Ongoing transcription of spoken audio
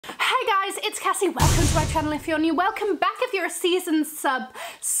guys, it's Cassie. Welcome to our channel if you're new. Welcome back if you're a seasoned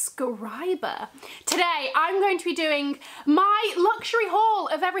subscriber. Today I'm going to be doing my luxury haul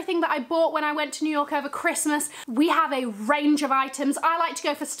of everything that I bought when I went to New York over Christmas. We have a range of items. I like to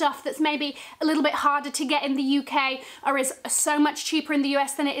go for stuff that's maybe a little bit harder to get in the UK or is so much cheaper in the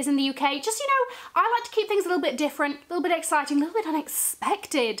US than it is in the UK. Just, you know, I like to keep things a little bit different, a little bit exciting, a little bit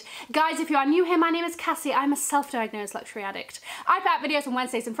unexpected. Guys, if you are new here, my name is Cassie. I'm a self-diagnosed luxury addict. I put out videos on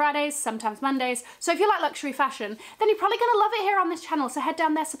Wednesdays and Fridays, sometimes Mondays, so if you like luxury fashion, then you're probably gonna love it here on this channel, so head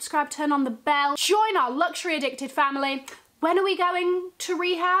down there, subscribe, turn on the bell, join our luxury addicted family. When are we going to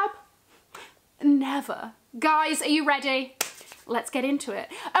rehab? Never. Guys, are you ready? Let's get into it.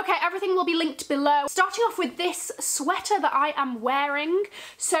 Okay, everything will be linked below. Starting off with this sweater that I am wearing.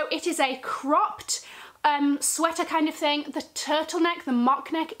 So it is a cropped sweater kind of thing. The turtleneck, the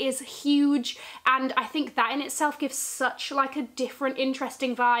mock neck is huge, and I think that in itself gives such like a different,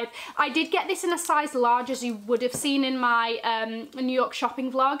 interesting vibe. I did get this in a size large, as you would have seen in my New York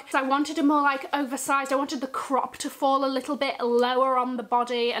shopping vlog. So I wanted a more like oversized, I wanted the crop to fall a little bit lower on the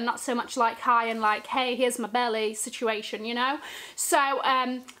body and not so much like high and like, hey, here's my belly situation, you know? So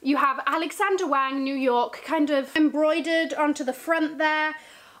you have Alexander Wang, New York, kind of embroidered onto the front there.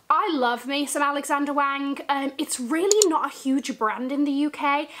 I love me some Alexander Wang. It's really not a huge brand in the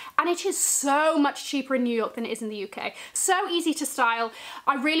UK, and it is so much cheaper in New York than it is in the UK. So easy to style.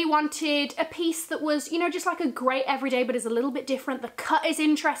 I really wanted a piece that was, you know, just like a great everyday, but is a little bit different. The cut is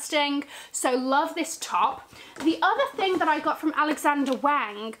interesting, so love this top. The other thing that I got from Alexander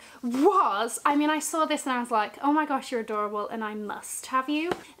Wang was, I mean, I saw this and I was like, oh my gosh, you're adorable, and I must have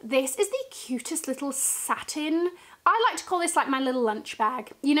you. This is the cutest little satin, I like to call this like my little lunch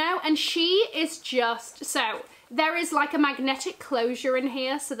bag, you know, and she is just, so there is like a magnetic closure in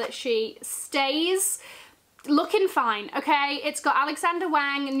here so that she stays looking fine, okay? It's got Alexander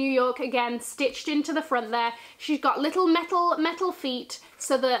Wang, New York, again, stitched into the front there. She's got little metal feet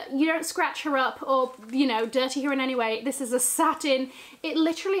so that you don't scratch her up or, you know, dirty her in any way. This is a satin. It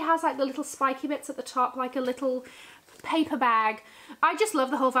literally has like the little spiky bits at the top, like a little paper bag. I just love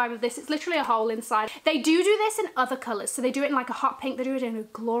the whole vibe of this. It's literally a hole inside. They do this in other colours, so they do it in like a hot pink, they do it in a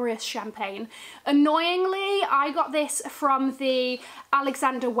glorious champagne. Annoyingly, I got this from the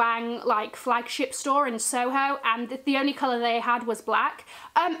Alexander Wang like flagship store in Soho, and the only colour they had was black.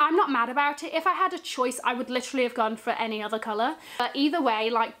 I'm not mad about it. If I had a choice, I would literally have gone for any other colour. But either way,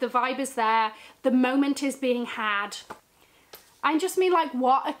 like the vibe is there, the moment is being had. I just mean like,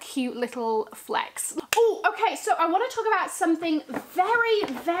 what a cute little flex. Oh, okay, so I want to talk about something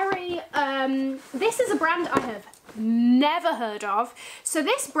very, this is a brand I have never heard of. So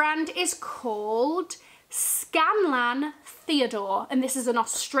this brand is called Scanlan Theodore, and this is an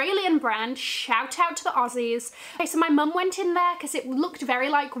Australian brand. Shout out to the Aussies. Okay, so my mum went in there because it looked very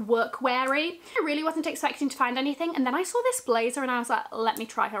like workweary. I really wasn't expecting to find anything, and then I saw this blazer and I was like, let me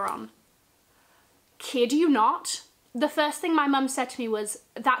try her on. Kid you not. The first thing my mum said to me was,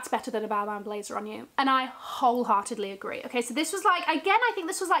 that's better than a Balmain blazer on you. And I wholeheartedly agree. Okay, so this was like, again, I think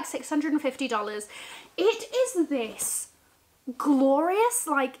this was like $650. It is this glorious,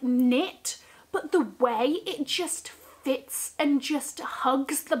 like knit, but the way it just fits and just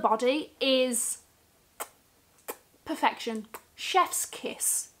hugs the body is perfection. Chef's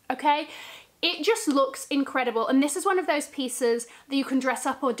kiss, okay? It just looks incredible, and this is one of those pieces that you can dress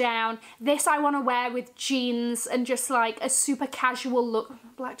up or down. This I want to wear with jeans and just like a super casual look.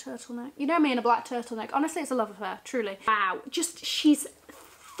 Black turtleneck. You know me in a black turtleneck. Honestly, it's a love affair, truly. Wow, just she's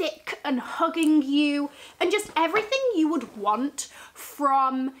thick and hugging you and just everything you would want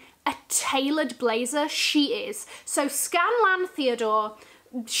from a tailored blazer, she is. So Scanlan Theodore,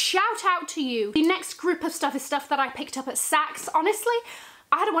 shout out to you. The next group of stuff is stuff that I picked up at Saks. Honestly,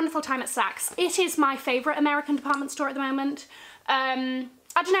 I had a wonderful time at Saks. It is my favourite American department store at the moment. I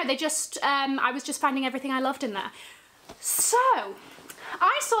don't know, they just, I was just finding everything I loved in there. So,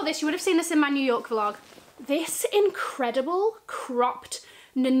 I saw this, you would have seen this in my New York vlog. This incredible cropped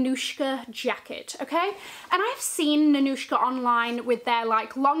Nanushka jacket, okay? And I've seen Nanushka online with their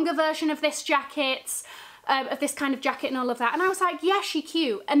like longer version of this jacket, of this kind of jacket and all of that. And I was like, yeah, she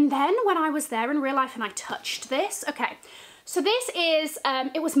cute. And then when I was there in real life and I touched this, okay. So this is,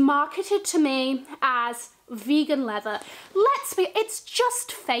 it was marketed to me as vegan leather. Let's be, it's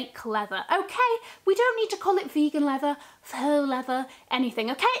just fake leather, okay? We don't need to call it vegan leather, faux leather, anything,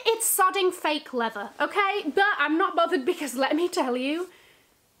 okay? It's sodding fake leather, okay? But I'm not bothered because let me tell you,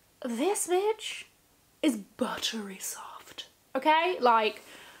 this bitch is buttery soft, okay? Like,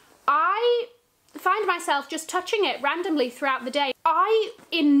 I find myself just touching it randomly throughout the day. I,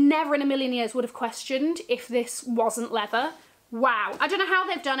 never in a million years, would have questioned if this wasn't leather. Wow, I don't know how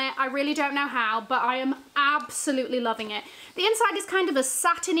they've done it. I really don't know how, but I am absolutely loving it. The inside is kind of a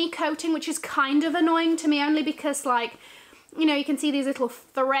satiny coating, which is kind of annoying to me only because, like, you know, you can see these little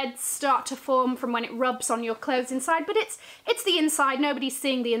threads start to form from when it rubs on your clothes inside, but it's the inside. Nobody's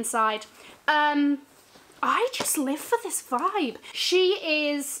seeing the inside. I just live for this vibe. She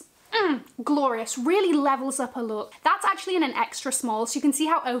is glorious, really levels up her look. That's actually in an extra small, so you can see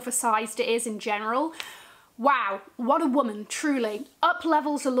how oversized it is in general. Wow, what a woman, truly. Up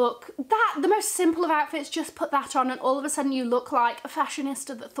levels a look. The most simple of outfits, just put that on and all of a sudden you look like a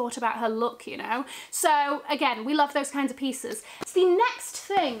fashionista that thought about her look, you know? So again, we love those kinds of pieces. So the next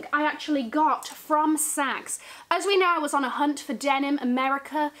thing I actually got from Saks. As we know, I was on a hunt for denim.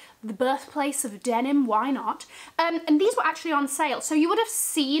 America, the birthplace of denim, why not? And these were actually on sale. So you would have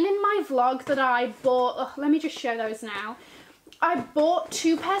seen in my vlog that I bought, let me just show those now. I bought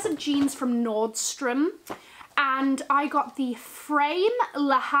 2 pairs of jeans from Nordstrom. And I got the Frame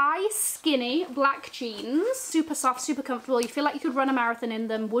Lehigh Skinny black jeans. Super soft, super comfortable. You feel like you could run a marathon in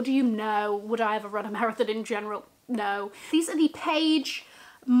them. Would you? No. Would I ever run a marathon in general? No. These are the Paige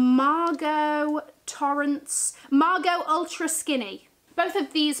Margot Ultra Skinny. Both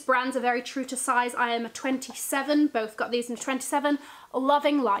of these brands are very true to size. I am a 27, both got these in 27.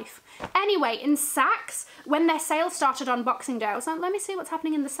 Loving life. Anyway, in Saks, when their sale started on Boxing Day, I was like, let me see what's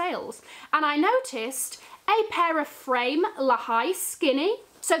happening in the sales. And I noticed a pair of Frame Lehigh Skinny.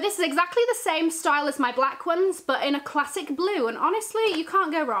 So this is exactly the same style as my black ones, but in a classic blue. And honestly, you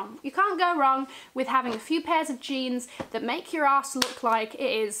can't go wrong. You can't go wrong with having a few pairs of jeans that make your ass look like it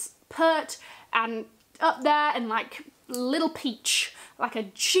is pert and up there and like little peach, like a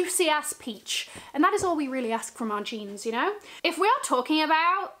juicy ass peach. And that is all we really ask from our jeans, you know? If we are talking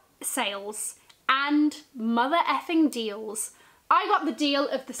about sales and mother effing deals, I got the deal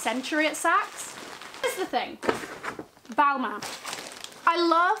of the century at Saks. Here's the thing, Balmain. I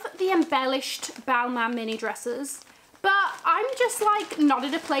love the embellished Balmain mini dresses, but I'm just like not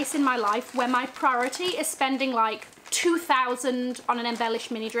at a place in my life where my priority is spending like $2,000 on an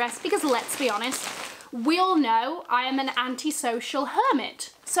embellished mini dress, because let's be honest, we all know I am an antisocial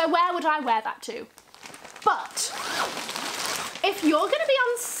hermit. So where would I wear that to? But if you're gonna be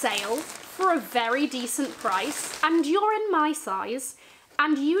on sale for a very decent price and you're in my size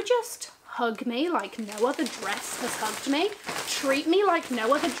and you just hug me like no other dress has hugged me, treat me like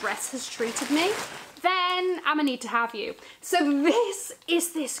no other dress has treated me, then I'm gonna need to have you. So this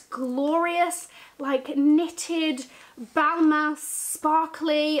is this glorious, like knitted Balmain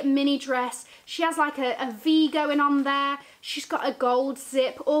sparkly mini dress. She has like a V going on there. She's got a gold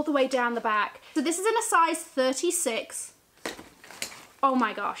zip all the way down the back. So this is in a size 36. Oh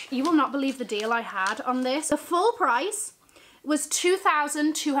my gosh, you will not believe the deal I had on this. The full price was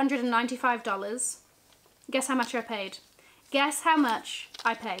 $2,295. Guess how much I paid? Guess how much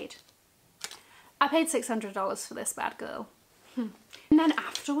I paid? I paid $600 for this bad girl. And then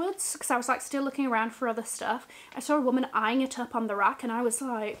afterwards, because I was like still looking around for other stuff, I saw a woman eyeing it up on the rack and I was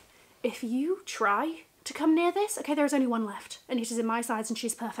like, if you try to come near this, okay, there's only one left and it is in my size and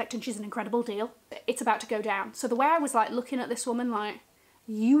she's perfect and she's an incredible deal. It's about to go down. So the way I was like looking at this woman like,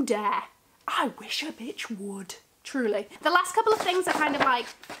 you dare. I wish a bitch would. Truly. The last couple of things are kind of like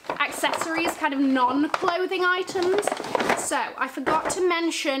accessories, kind of non-clothing items. So I forgot to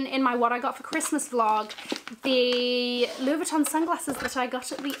mention in my what I got for Christmas vlog, the Louis Vuitton sunglasses that I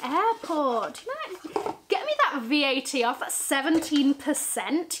got at the airport. You know, get me that VAT off, that's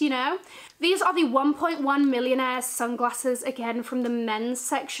 17%, you know. These are the 1.1 Millionaires sunglasses, again from the men's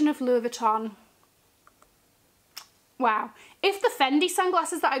section of Louis Vuitton. Wow. If the Fendi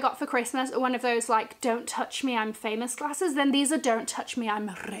sunglasses that I got for Christmas are one of those like don't touch me I'm famous glasses, then these are don't touch me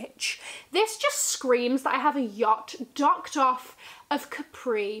I'm rich. This just screams that I have a yacht docked off of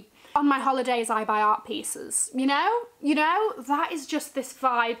Capri. On my holidays I buy art pieces, you know? You know, that is just this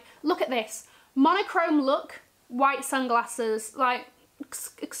vibe. Look at this. Monochrome look, white sunglasses, like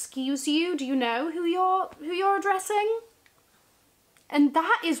excuse you, do you know who you're addressing? And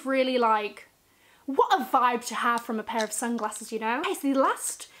that is really like, what a vibe to have from a pair of sunglasses, you know? Okay, so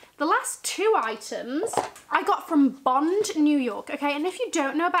the last 2 items I got from Bond, New York, okay? And if you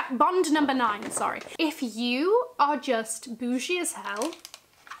don't know about Bond number 9, sorry. If you are just bougie as hell,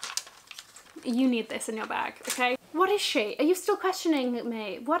 you need this in your bag, okay? What is she? Are you still questioning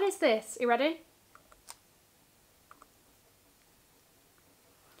me? What is this? You ready?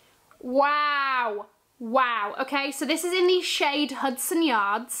 Wow. Wow, okay, so this is in the shade Hudson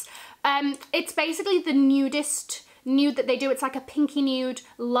Yards. It's basically the nudist nude that they do. It's like a pinky nude.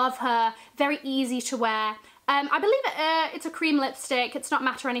 Love her. Very easy to wear. I believe it's a cream lipstick. It's not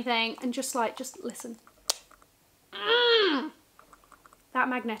matte or anything. And just listen. That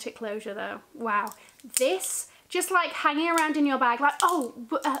magnetic closure though, wow. This, just like hanging around in your bag, like, oh,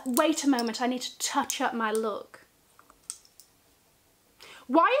 wait a moment, I need to touch up my look.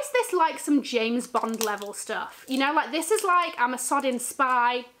 Why is this like some James Bond level stuff? You know, like this is like, I'm a sodding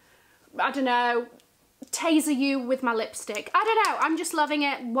spy, I don't know, taser you with my lipstick. I don't know, I'm just loving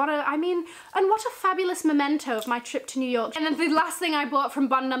it. What a fabulous memento of my trip to New York. And then the last thing I bought from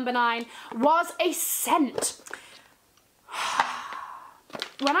Bond number 9 was a scent.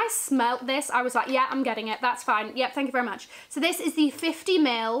 When I smelt this, I was like, yeah, I'm getting it. That's fine. Yep, thank you very much. So this is the 50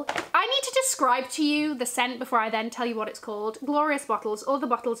 ml. I need to describe to you the scent before I then tell you what it's called. Glorious bottles. All the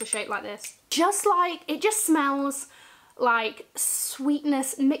bottles are shaped like this. Just like, it just smells like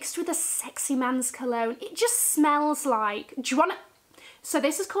sweetness mixed with a sexy man's cologne. It just smells like, do you want to, so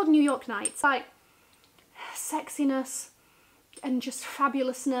this is called New York Nights. Like sexiness and just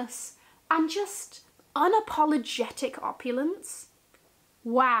fabulousness and just unapologetic opulence.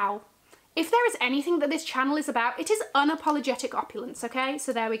 Wow. If there is anything that this channel is about, it is unapologetic opulence, okay?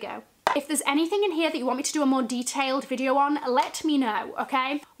 So there we go. If there's anything in here that you want me to do a more detailed video on, let me know,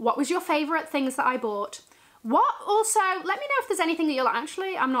 okay? What was your favourite things that I bought? What also, let me know if there's anything that you're like,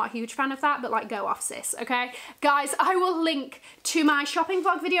 actually, I'm not a huge fan of that, but like go off sis, okay? Guys, I will link to my shopping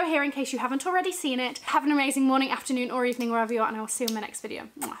vlog video here in case you haven't already seen it. Have an amazing morning, afternoon or evening, wherever you are, and I will see you in my next video.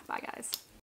 Bye guys.